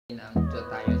Ang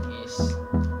glutathione is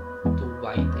to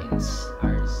whitens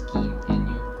our skin, and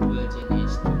your collagen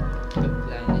is to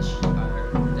replenish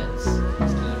our dead skin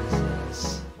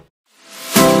cells.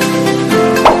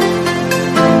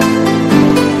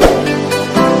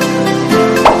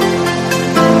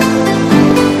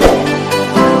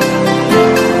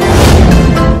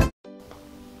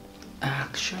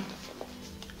 Action.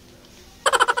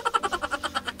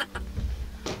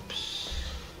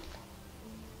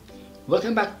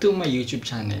 Welcome back to my YouTube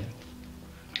channel.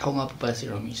 Ako nga po pala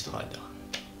si Romeo Estocado.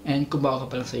 And kung bago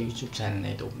ka pa lang sa YouTube channel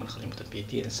na ito, huwag mo nakalimutan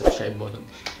pindutin ang subscribe button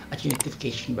at yung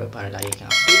notification bell para lagi kang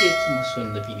updated sa mga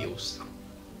sunod na videos.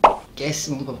 Guys,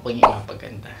 mga Papogi, mga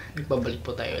Paganda, nagbabalik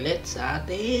po tayo ulit sa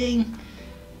ating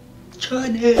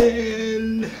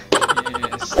channel!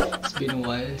 Yes, it's been a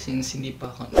while since hindi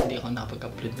ako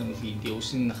nakapag-upload ng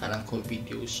videos, yung nakarang ko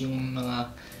videos, yung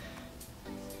mga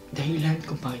dahilan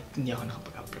kung bakit hindi ako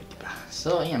nakapag-upload, diba?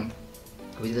 So, ayan.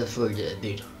 Without further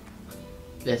ado,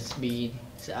 let's begin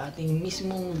sa ating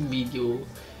mismong video,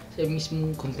 sa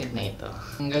mismong content na ito.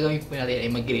 Ang gagawin po natin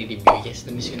ay magre-review. Yes,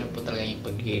 namiss ko na po talaga yung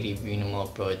pag-review ng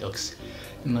mga products,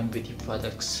 ng mga beauty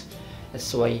products.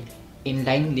 That's why, in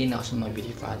line din ako sa mga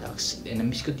beauty products. And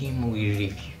namiss ko din yung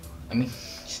mag-review. I mean,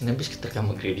 namiss ko talaga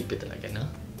magre-review talaga, no?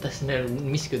 Tapos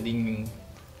namiss ko din yung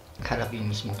harap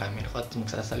yung mismong camera ko at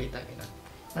magsasalita, gano'n.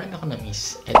 Marami ako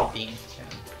na-miss editing.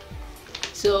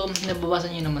 So, nababasa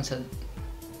niyo naman sa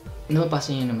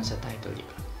title, di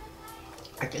ba?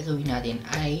 At gagawin natin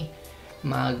ay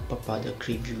magpa-product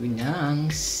review ng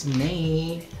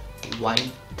Snail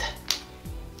White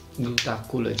Gluta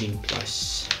Collagen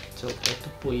Plus. So, ito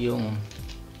po yung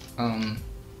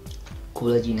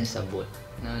collagen na sabon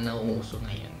na nauuso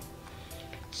ngayon.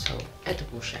 So, ito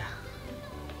po siya.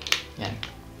 Yan.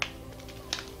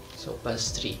 So,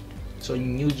 plus 3. So,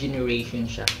 new generation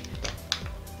siya. Ito.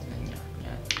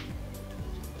 Yan.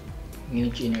 New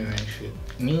generation.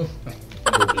 New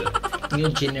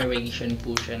generation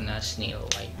po siya na Snail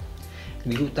White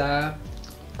Gluta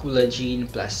Collagen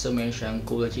Plus. So, meron siyang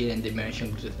collagen and then meron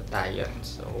siyang glutathione.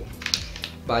 So,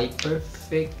 by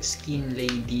perfect skin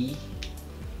lady,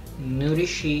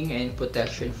 nourishing and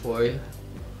protection for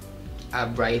a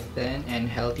brighten and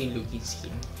healthy looking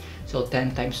skin. So,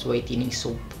 10 times whitening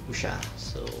soap po siya.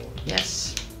 So,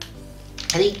 yes.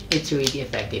 I think it's really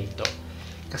effective to.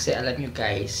 Kasi alam nyo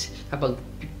guys, kapag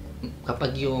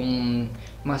yung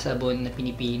mga sabon na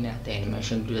pinipili natin, meron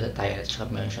siyang glutathione at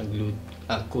saka meron siyang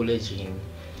collagen.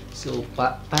 So,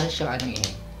 para siyang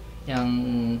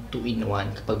yung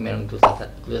 2-in-1 kapag meron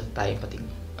glutathione pati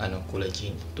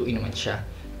collagen. 2-in-1 siya.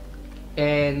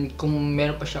 And kung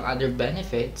meron pa siyang other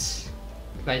benefits,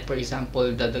 like for example,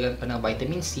 dadagan pa ng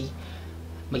vitamin C,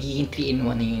 magiging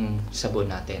 3-in-1 na yung sabon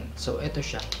natin. So, ito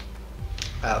siya.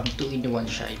 2-in-1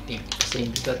 siya, I think. Kasi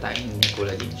yung glutathione, may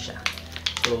collagen siya.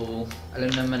 So,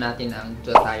 alam naman natin ang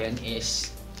glutathione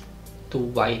is to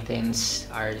whitens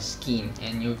our skin.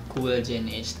 And yung collagen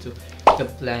is to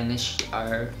replenish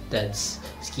our dead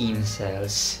skin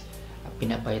cells.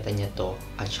 Pinapalitan niya to.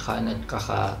 At saka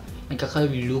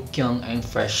nagkaka-look young and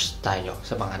fresh tayo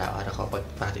sa mga araw-araw ko pag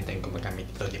pati-time ko magamit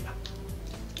ito, di ba?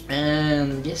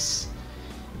 And yes,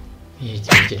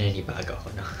 generally bago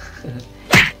ako, no?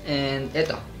 And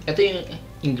ito yung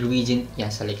ingredient niya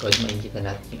sa likod. Makikita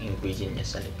natin yung ingredient niya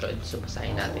sa likod. So,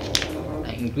 basahin natin.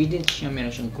 Ang ingredient niya,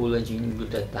 meron siyang collagen,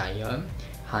 glutathione,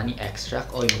 honey extract.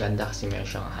 O, yung maganda kasi meron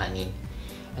siyang honey.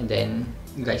 And then,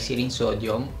 glycerin,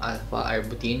 sodium,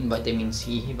 alpha-arbutin, vitamin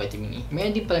C, vitamin E.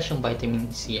 Meron din pala siyang vitamin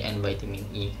C and vitamin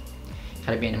E.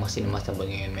 Karamihan ng mga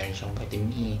sinumasabon ngayon, meron siyang vitamin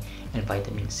E and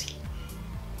vitamin C.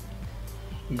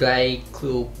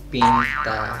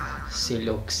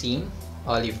 Glycopentasiloxane,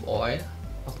 olive oil,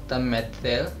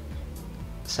 octamethyl,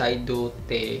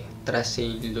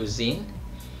 cydotetrasiluzine,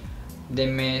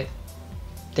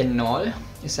 dimethanol,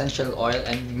 essential oil,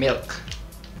 and milk.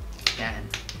 Yan.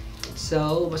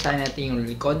 So, basahin natin yung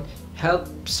likod.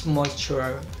 Helps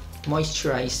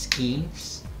moisturize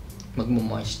skins.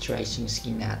 Magmo-moisturize yung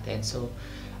skin natin. So,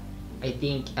 I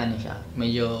think,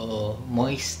 medyo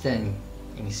moisten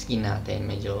yung skin natin.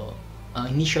 Medyo,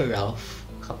 hindi siya rough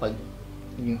kapag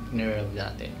nirub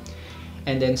natin.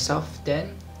 And then,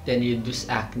 soften. Then, reduce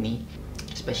acne.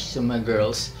 Especially sa mga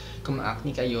girls. Kung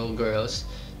ma-acne kayo, girls,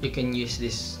 you can use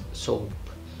this soap.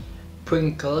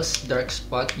 Wrinkles, dark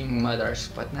spot, yung mga dark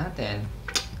spot natin.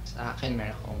 Sa akin,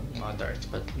 meron akong mga dark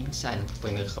spot minsan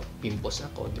pag nagka-pimples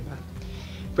ako, di ba?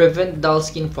 Prevent dull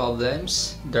skin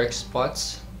problems, dark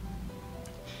spots,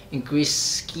 increase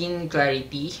skin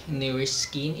clarity, nourish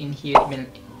skin, inhibit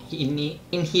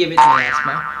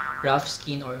melasma, rough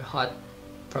skin or hot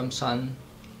from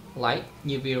sunlight,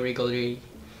 UV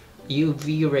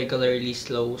UV regularly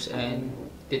slows and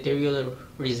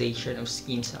deterioration of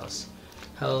skin cells,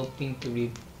 helping to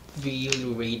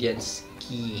reveal radiant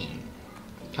skin.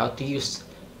 How to use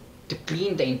to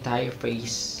clean the entire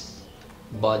face,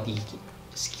 body,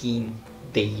 skin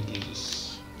daily.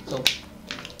 So,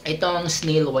 itong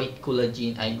Snail White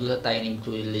Collagen ay Glutathione and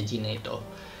Collagen na ito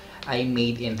ay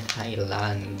made in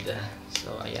Thailand.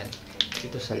 So, ayan.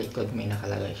 Dito sa likod may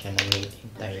nakalagay siya na made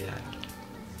in Thailand.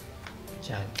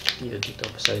 Diyan. Dito.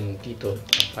 Basta dito.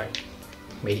 Part.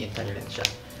 Made in Thailand siya.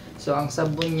 So, ang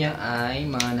sabon niya ay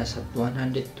mga nasa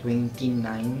 130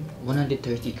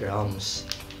 grams.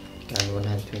 Kaya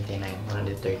 129,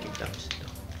 130 grams ito.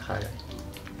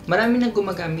 Marami nang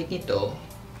gumagamit nito.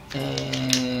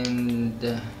 And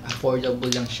affordable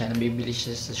lang siya. Nabibili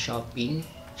siya sa shopping.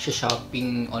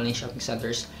 Online shopping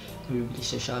centers. Nabibili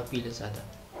sa Shopee, Lazada,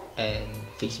 and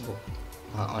Facebook.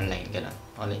 Mga online, gano'n.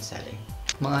 Online selling.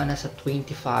 Mga nasa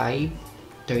 25,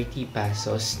 30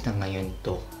 pesos na ngayon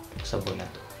to. Sabon na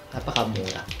to.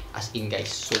 Napakamura. As in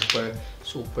guys, super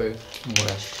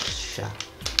mura siya.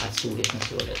 At sulit na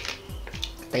sulit.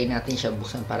 Tayo natin siya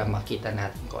buksan para makita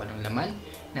natin kung anong laman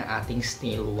ng ating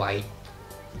Snail White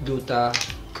Gluta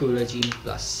Collagen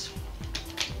Plus.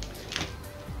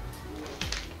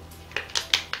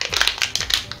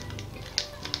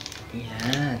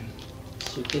 Ayan.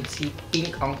 So you can see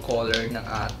pink ang color ng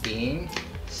ating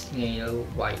Snail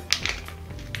White.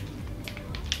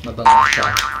 Mabango siya.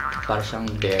 Para siyang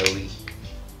berry.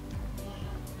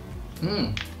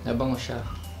 Nabango siya.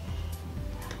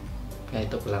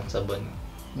 Ganito ko lang sabon.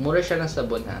 Mura siya ng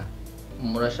sabon ha.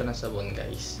 Mura siya ng sabon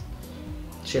guys.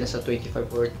 Siya nasa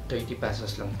 25 or 30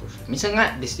 pesos lang po siya. Minsan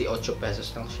nga, 18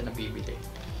 pesos lang siya nabibili.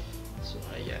 So,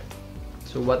 ayan.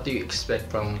 So, what do you expect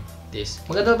from this?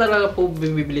 Maganda talaga po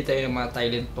bibili tayo ng mga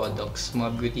Thailand products,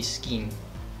 mga beauty skin,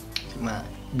 mga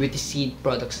beauty seed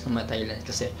products ng mga Thailand.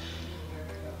 Kasi,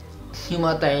 yung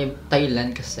mga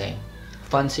Thailand kasi,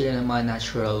 fan sila ng mga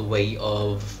natural way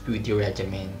of beauty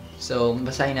regimen. So,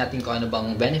 basahin natin kung ano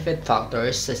bang benefit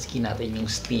factors sa skin natin yung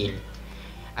Snail.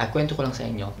 Kwento ko lang sa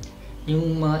inyo.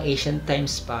 Yung mga ancient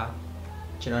times pa,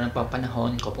 ng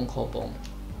papanahon, kopong-kopong,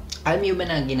 alam niyo ba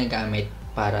na ginagamit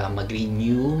para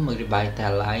mag-renew,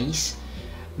 mag-revitalize,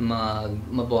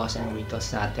 mabawasan ang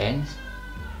wrinkles natin?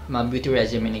 Mga beauty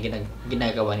regimen na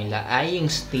ginagawa nila ay yung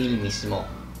Snail mismo.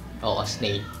 Oo,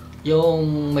 Snail.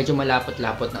 Yung medyo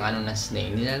malapot-lapot ng ng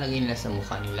Snail, nilalagay nila sa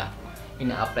mukha nila.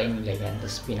 Ina-apply nila yan,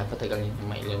 tapos pinapatagal nila ng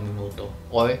mga ilang minuto.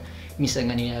 Or, minsan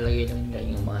nga nilalagay lang nila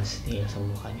yung mga Snail sa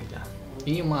mukha nila.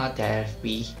 Yun yung mga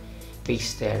therapy,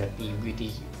 face therapy, beauty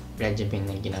regimen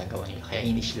na ginagawa nila. Kaya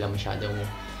hindi sila masyadong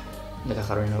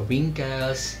nagkakaroon ng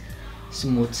wrinkles,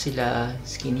 smooth sila,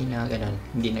 skin nila, ganun.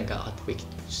 Hindi nag-outbreak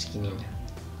skin nila.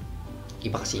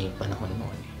 Iba kasi yung panahon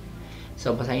noon.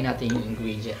 So, basahin natin yung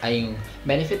yung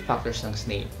benefit factors ng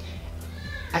Snail.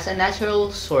 As a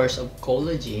natural source of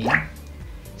collagen,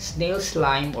 snail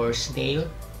slime or snail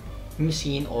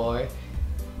mucin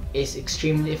is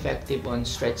extremely effective on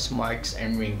stretch marks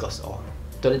and wrinkles.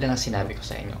 Tulad ng sinabi ko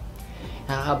sa inyo,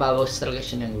 nakakabawas talaga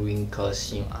siya ng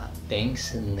wrinkles yung ating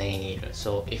snail.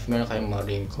 So, if meron kayong mga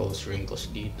wrinkles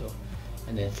dito,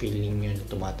 and then feeling nyo na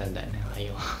tumatanda na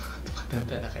kayo,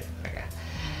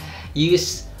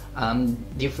 use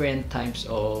different types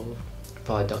of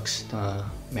products na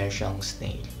meron siyang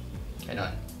snail.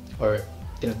 Ganon. Or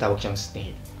tinatawag siyang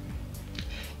snail.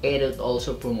 It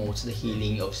also promotes the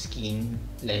healing of skin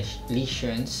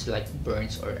lesions like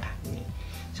burns or acne.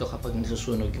 So kapag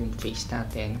nasusunog yung face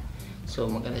natin, so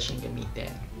maganda siyang gamitin.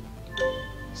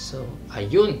 So,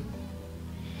 ayun.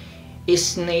 Is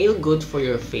snail good for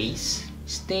your face?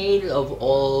 Snail, of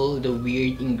all the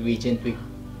weird ingredient we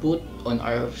put on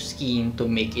our skin to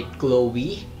make it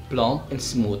glowy, plump, and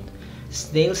smooth,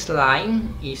 snail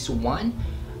slime is one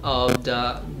of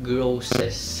the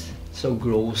grossest. So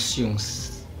gross yung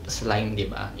slime, di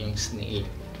ba? Yung snail.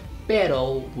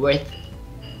 Pero worth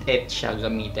it siya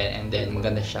gamitin, and then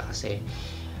maganda siya kasi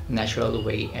natural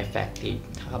way, effective,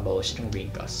 nakakabawas ng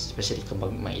wrinkles, especially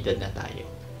kapag may edad na tayo.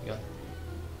 Yun.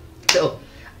 So,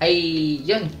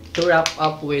 yun, to wrap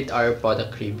up with our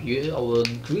product review, I would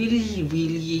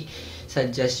really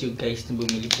suggest you guys na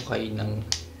bumili po kayo ng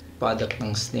product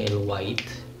ng Snail White,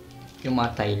 yung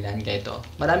mga Thailand, ganito.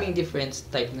 Maraming different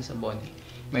type na sabon.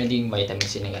 Meron din vitamin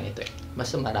C na ganito eh.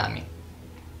 Basta marami.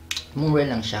 Mura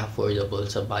lang siya, affordable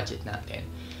sa budget natin.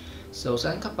 So,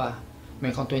 saan ka pa?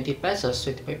 Meron kang 20 pesos,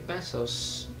 25 pesos.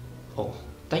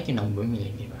 Tayo nang bumili,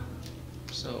 di ba?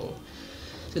 So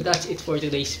that's it for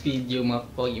today's video, mga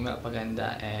Papogi, mga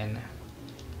Paganda, and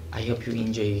I hope you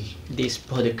enjoy this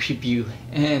product review.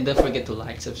 And don't forget to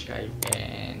like, subscribe,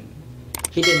 and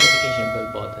hit the notification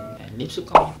bell button and leave a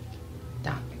comment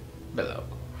down below.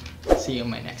 See you in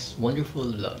my next wonderful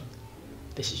vlog.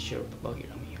 This is your Papogi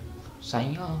Romeo.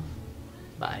 Signing off.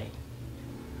 Bye.